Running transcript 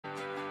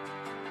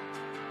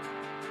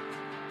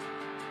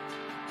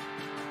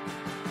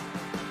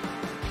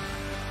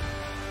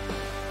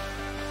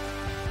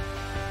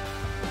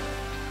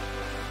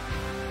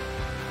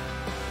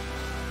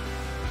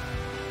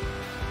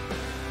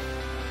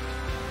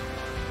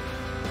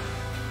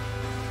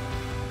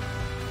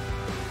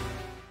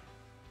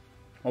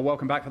Well,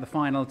 welcome back for the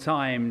final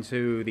time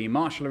to the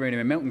Marshall Arena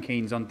in Milton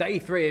Keynes on day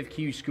 3 of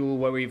Q School,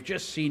 where we've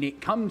just seen it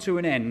come to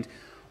an end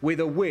with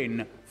a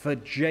win for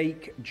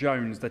Jake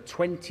Jones. The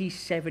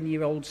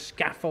 27-year-old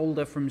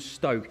scaffolder from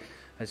Stoke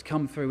has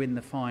come through in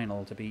the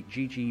final to beat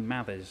Gigi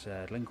Mathers,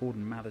 Glenn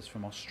Mathers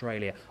from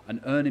Australia, and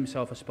earn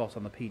himself a spot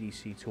on the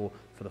PDC Tour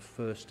for the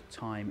first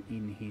time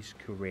in his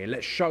career.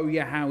 Let's show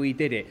you how he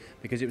did it,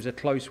 because it was a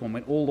close one.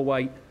 Went all the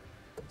way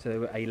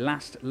to a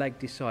last leg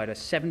decider,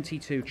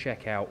 72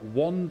 checkout,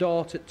 1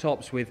 dart at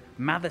tops, with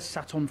Mathers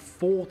sat on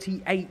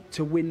 48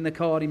 to win the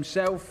card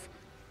himself.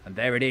 And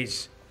there it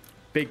is.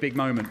 Big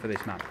moment for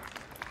this man.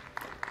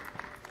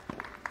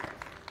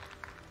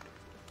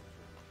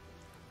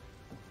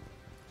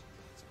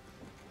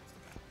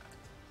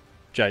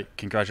 Jake,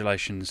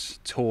 congratulations.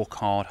 Tour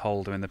card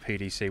holder in the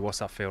PDC. What's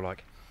that feel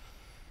like?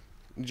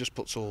 It just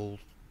puts all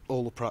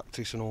the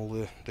practice and all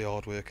the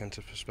hard work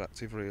into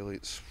perspective, really.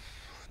 It's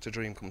a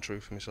dream come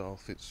true for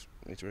myself.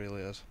 It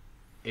really is.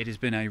 It has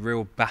been a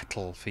real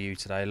battle for you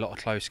today. A lot of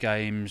close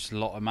games, a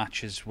lot of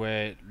matches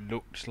where it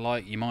looked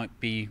like you might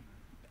be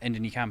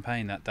ending your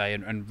campaign that day,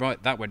 and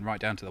that went right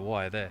down to the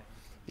wire there.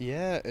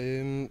 Yeah,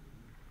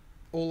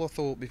 all I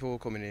thought before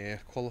coming here,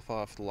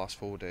 qualify for the last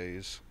 4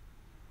 days,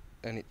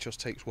 and it just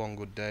takes one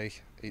good day.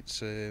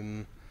 It's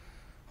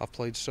I've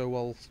played so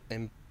well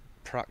in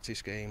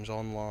practice games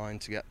online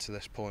to get to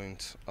this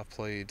point. I've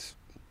played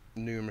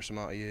numerous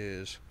amount of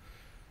years,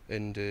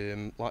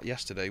 and like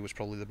yesterday was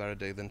probably the better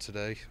day than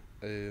today.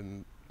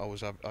 I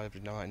was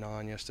average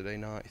 99 yesterday,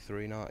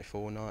 93,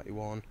 94,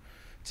 91.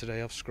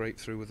 Today I've scraped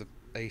through with a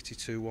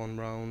 82 one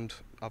round.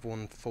 I've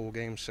won 4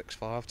 games,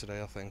 6-5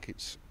 today. I think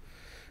it's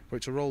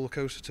a roller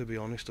coaster, to be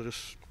honest.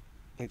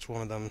 It's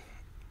one of them.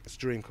 It's a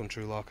dream come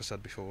true, like I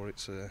said before.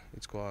 It's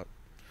quite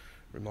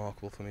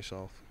remarkable for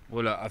myself.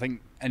 Well, look, I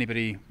think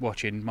anybody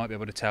watching might be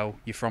able to tell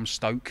you're from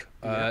Stoke.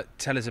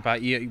 Tell us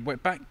about you. Go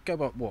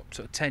back what,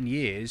 sort of 10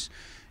 years.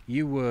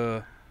 You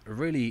were a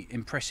really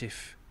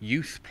impressive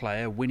youth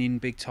player, winning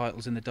big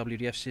titles in the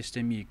WDF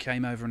system. You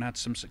came over and had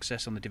some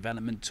success on the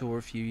development tour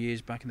a few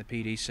years back in the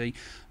PDC.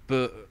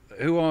 But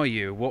who are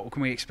you? What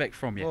can we expect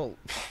from you? Well,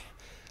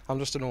 I'm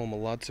just a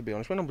normal lad, to be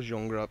honest. When I was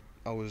younger,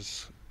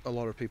 a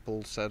lot of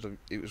people said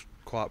it was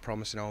quite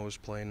promising I was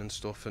playing and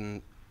stuff,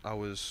 and I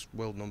was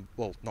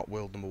not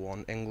world number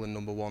 1, England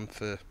number 1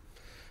 for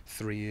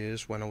 3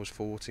 years. When I was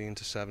 14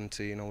 to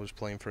 17, I was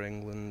playing for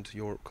England,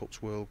 Europe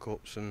Cups, World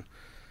Cups, and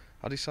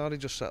I decided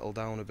to just settle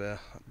down a bit.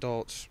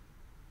 Darts,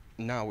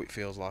 now it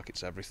feels like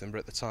it's everything, but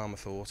at the time I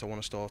thought I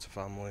want to start a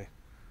family,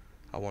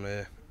 I want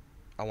to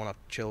have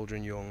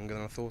children young, and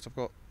then I thought I've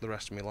got the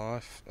rest of my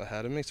life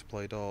ahead of me to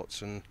play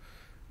darts, and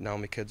now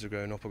my kids are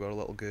growing up. I've got a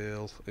little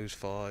girl who's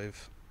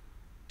 5,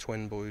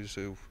 twin boys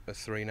who are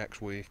 3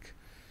 next week,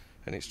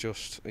 and it's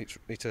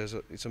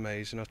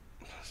amazing.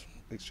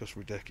 It's just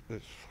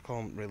ridiculous. I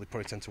can't really put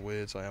it into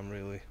words. I am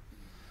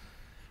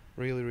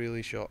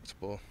really shocked.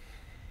 But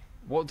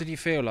what did you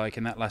feel like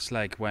in that last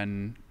leg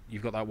when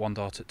you've got that 1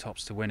 dart at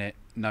tops to win it,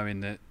 knowing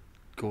that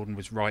Gordon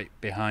was right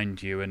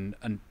behind you, and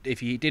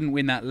if you didn't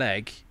win that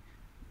leg,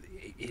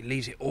 it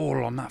leaves it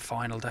all on that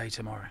final day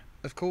tomorrow?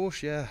 Of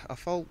course, yeah. I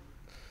felt,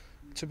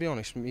 to be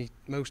honest, my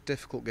most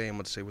difficult game,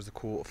 I'd say, was the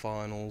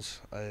quarterfinals.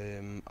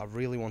 I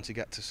really wanted to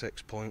get to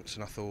 6 points,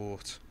 and I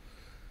thought,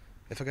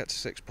 if I get to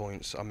 6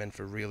 points, I'm in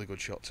for a really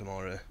good shot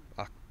tomorrow.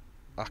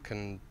 I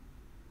can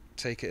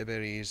take it a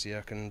bit easier.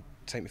 I can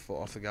take my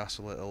foot off the gas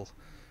a little,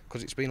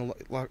 because it's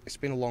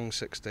been a long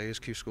 6 days.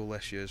 Q School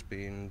this year has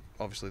been,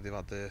 obviously they've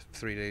had the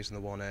 3 days in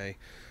the 1A,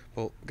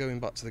 but going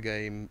back to the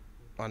game,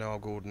 I know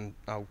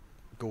how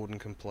Gordon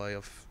can play.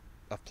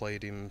 I've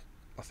played him,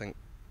 I think,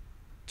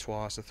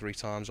 twice or 3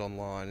 times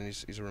online, and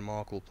he's a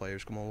remarkable player.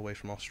 He's come all the way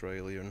from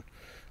Australia, and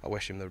I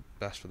wish him the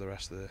best for the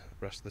rest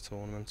of the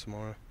tournament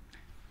tomorrow.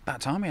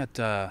 About time we had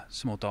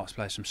some more darts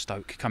players from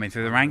Stoke coming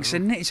through the ranks,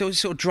 and it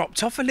sort of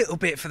dropped off a little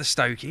bit for the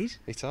Stokies.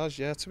 It has,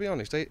 yeah. To be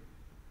honest,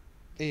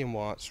 Ian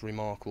White's a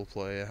remarkable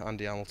player.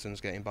 Andy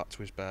Hamilton's getting back to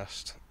his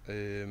best.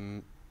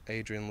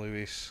 Adrian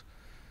Lewis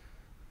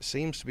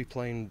seems to be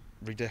playing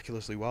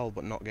ridiculously well,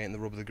 but not getting the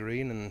rub of the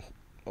green. And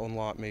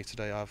unlike me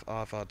today,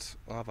 I've had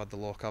the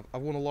luck.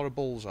 I've won a lot of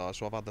bullseyes,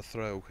 so I've had the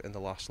throw in the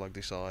last leg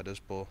deciders.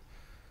 But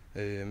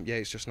yeah,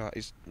 it's just not.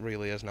 It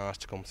really is nice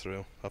to come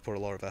through. I've put a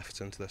lot of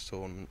effort into this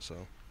tournament,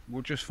 so.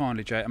 Well, just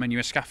finally, Jay, I mean,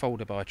 you're a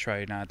scaffolder by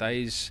trade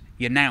nowadays.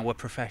 You're now a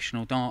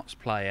professional darts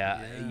player.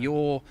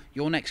 Yeah.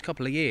 Your next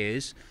couple of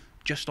years,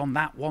 just on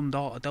that 1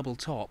 dart, a double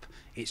top,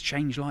 it's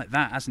changed like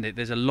that, hasn't it?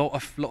 There's a lot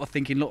of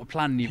thinking, a lot of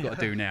planning you've got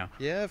to do now.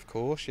 Yeah, of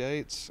course. Yeah,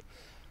 it's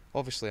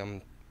obviously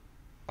I'm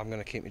going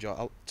to keep my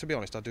job. To be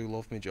honest, I do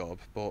love my job,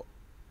 but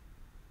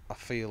I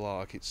feel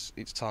like it's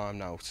time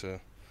now to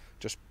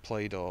just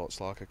play darts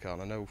like I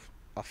can.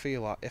 I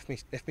feel like if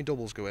my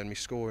doubles go in, my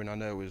scoring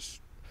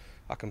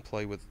I can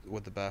play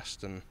with the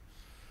best, and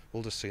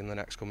we'll just see in the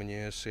next coming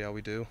years, see how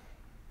we do.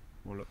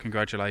 Well, look,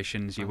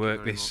 congratulations. Your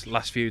work this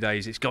last few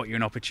days, it's got you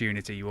an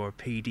opportunity. You're a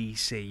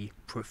PDC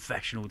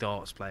professional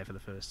darts player for the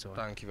first time.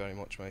 Thank you very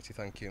much, matey.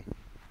 Thank you.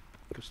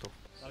 Good stuff.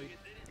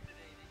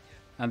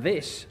 And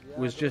this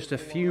was just a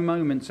few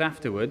moments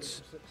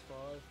afterwards.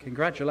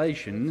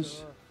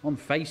 Congratulations on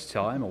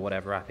FaceTime, or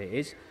whatever app it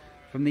is,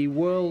 from the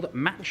World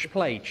Match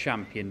Play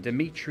Champion,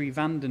 Dimitri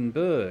van den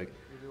Berg.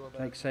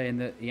 Jake saying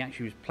that he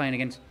actually was playing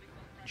against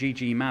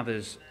Gigi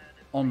Mathers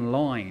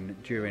online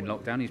during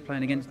lockdown. He's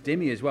playing against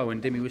Dimmy as well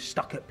when Dimmy was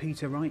stuck at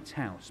Peter Wright's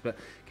house. But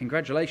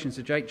congratulations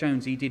to Jake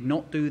Jones. He did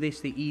not do this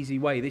the easy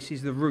way. This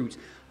is the route.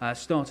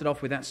 Started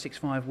off with that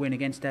 6-5 win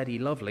against Eddie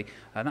Lovely.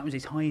 That was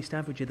his highest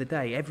average of the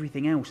day.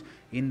 Everything else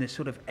in the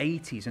sort of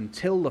 80s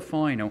until the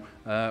final,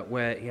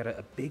 where he had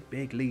a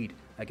big lead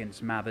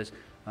against Mathers.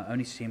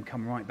 Only to see him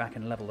come right back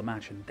and level the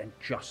match and then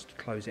just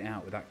close it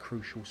out with that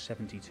crucial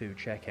 72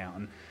 checkout.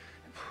 And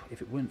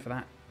if it weren't for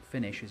that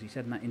finish, as he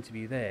said in that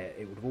interview there,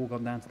 it would have all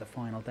gone down to the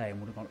final day and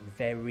would have gone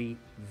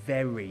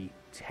very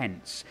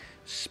tense.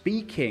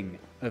 Speaking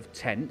of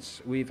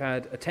tense, we've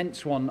had a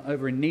tense one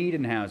over in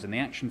Niejdenhausen. The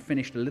action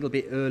finished a little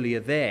bit earlier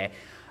there.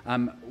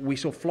 We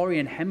saw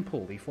Florian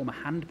Hempel, the former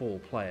handball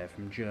player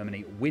from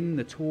Germany, win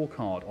the tour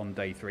card on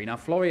day 3. Now,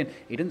 Florian,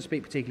 he doesn't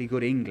speak particularly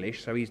good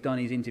English, so he's done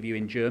his interview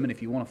in German.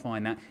 If you want to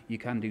find that, you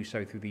can do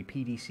so through the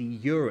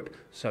PDC Europe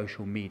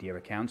social media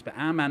accounts. But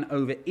our man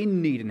over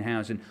in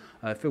Niejdenhausen,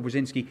 Phil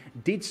Brzezinski,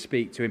 did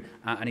speak to him,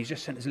 and he's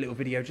just sent us a little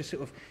video, just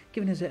sort of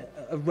giving us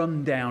a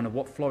rundown of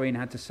what Florian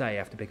had to say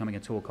after becoming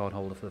a tour card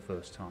holder for the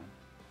first time.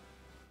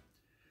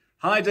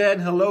 Hi Dan,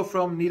 hello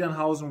from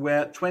Niejdenhausen,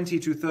 where 20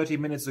 to 30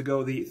 minutes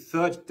ago the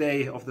third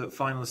day of the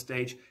final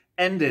stage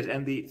ended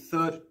and the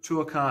third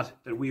tour card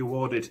that we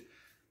awarded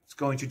is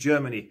going to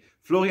Germany.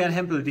 Florian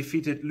Hempel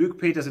defeated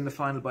Luc Peters in the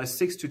final by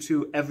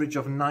 6-2, average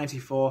of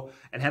 94,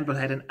 and Hempel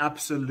had an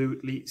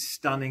absolutely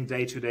stunning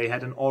day today,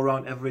 had an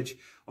all-round average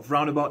of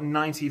round about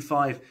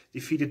 95,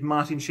 defeated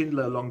Martin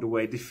Schindler along the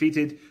way,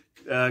 defeated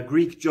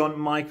Greek John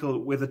Michael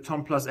with a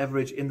ton plus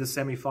average in the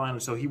semi-final,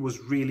 so he was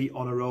really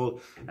on a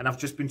roll. And I've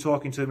just been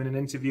talking to him in an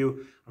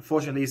interview.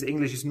 Unfortunately, his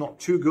English is not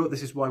too good.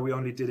 This is why we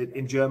only did it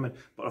in German.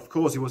 But of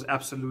course, he was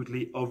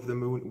absolutely over the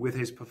moon with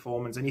his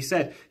performance. And he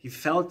said he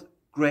felt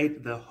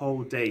great the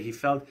whole day. He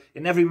felt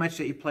in every match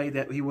that he played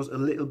that he was a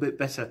little bit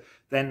better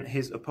than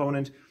his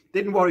opponent.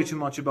 Didn't worry too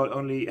much about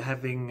only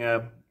having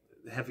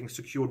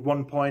secured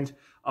 1 point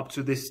up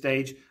to this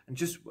stage, and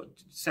just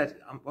said,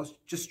 I was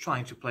just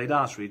trying to play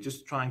darts, really,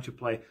 just trying to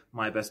play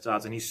my best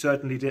darts, and he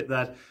certainly did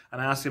that. And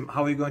I asked him,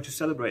 how are you going to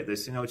celebrate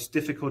this? You know, it's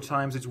difficult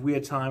times, it's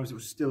weird times, it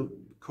was still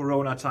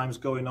Corona times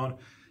going on.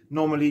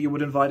 Normally you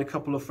would invite a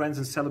couple of friends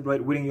and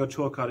celebrate winning your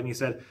tour card, and he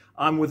said,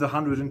 I'm with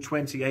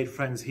 128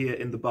 friends here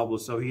in the bubble,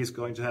 so he is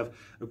going to have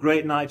a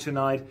great night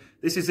tonight.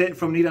 This is it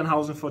from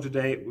Niejdenhausen for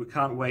today. We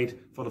can't wait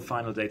for the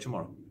final day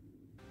tomorrow.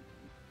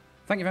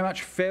 Thank you very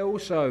much, Phil.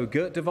 So,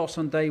 Gert de Vos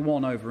on day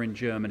 1 over in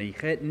Germany,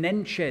 Geert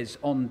Nenches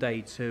on day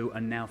 2,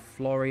 and now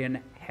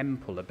Florian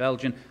Hempel, a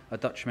Belgian, a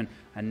Dutchman,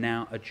 and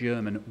now a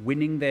German,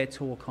 winning their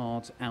tour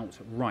cards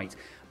outright.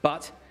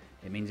 But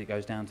it means it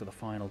goes down to the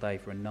final day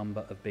for a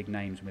number of big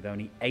names, with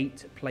only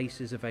 8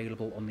 places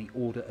available on the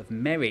order of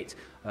merit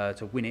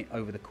to win it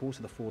over the course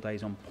of the 4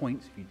 days on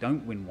points. If you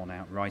don't win one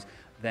outright,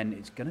 then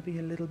it's going to be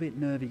a little bit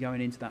nervy going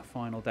into that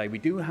final day. We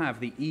do have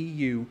the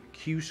EU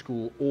Q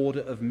School Order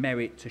of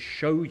Merit to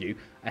show you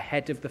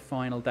ahead of the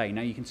final day.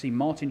 Now you can see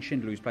Martin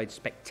Schindler, who's played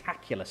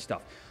spectacular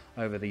stuff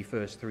over the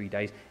first 3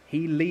 days.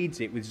 He leads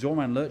it with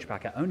Zoran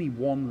Lurchbacher only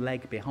 1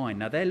 leg behind.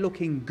 Now they're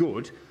looking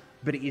good,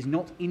 but it is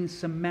not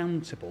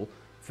insurmountable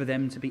for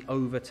them to be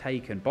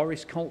overtaken.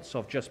 Boris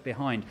Koltsov just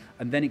behind,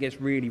 and then it gets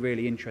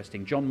really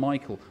interesting. John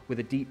Michael, with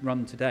a deep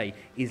run today,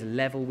 is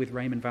level with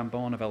Raymond van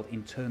Barneveld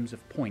in terms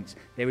of points.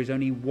 There is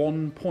only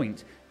 1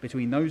 point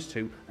between those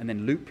two, and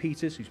then Luc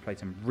Peters, who's played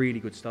some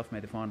really good stuff,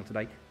 made the final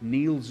today,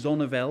 Neil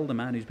Zonneveld, the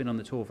man who's been on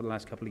the tour for the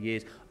last couple of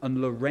years,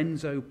 and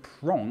Lorenzo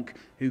Pronk,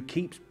 who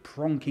keeps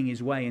pronking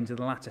his way into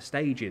the latter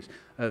stages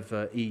of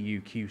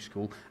EU Q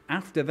School.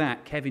 After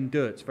that, Kevin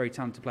Durtz, very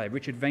talented player,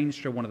 Richard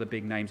Veenstra, one of the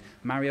big names,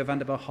 Mario van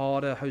der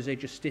Berharde, Jose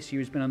Justicia,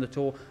 who's been on the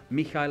tour,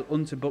 Michael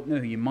Unterbuchner,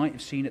 who you might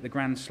have seen at the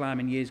Grand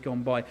Slam in years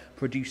gone by,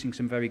 producing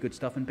some very good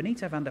stuff, and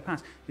Benito van der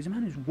Pas, who's a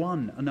man who's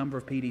won a number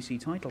of PDC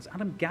titles.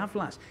 Adam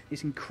Gavlas,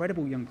 this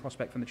incredible young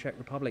prospect from the Czech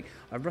Republic,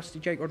 Rusty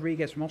Jake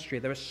Rodriguez from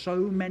Austria. There are so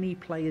many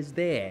players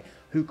there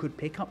who could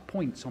pick up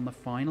points on the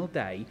final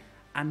day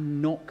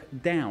and knock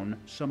down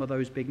some of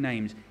those big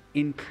names,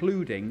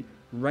 including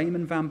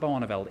Raymond van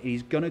Barneveld.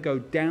 He's going to go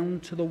down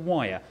to the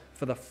wire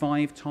for the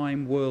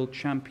 5-time world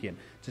champion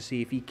to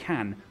see if he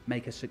can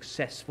make a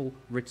successful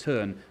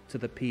return to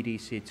the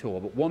PDC Tour.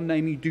 But one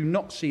name you do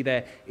not see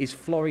there is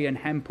Florian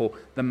Hempel.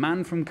 The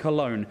man from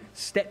Cologne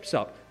steps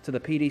up to the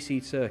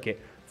PDC circuit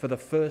for the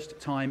first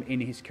time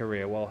in his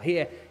career. While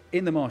here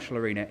in the Marshall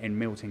Arena in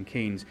Milton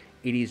Keynes,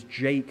 it is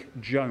Jake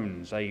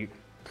Jones, a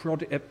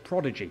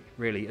prodigy,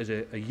 really, as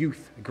a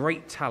youth, a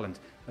great talent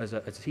as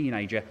a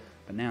teenager,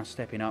 but now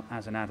stepping up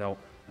as an adult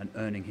and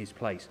earning his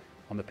place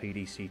on the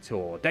PDC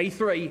Tour. Day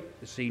 3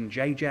 has seen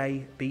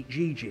JJ beat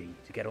GG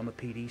to get on the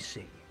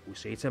PDC. We'll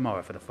see you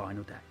tomorrow for the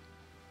final day.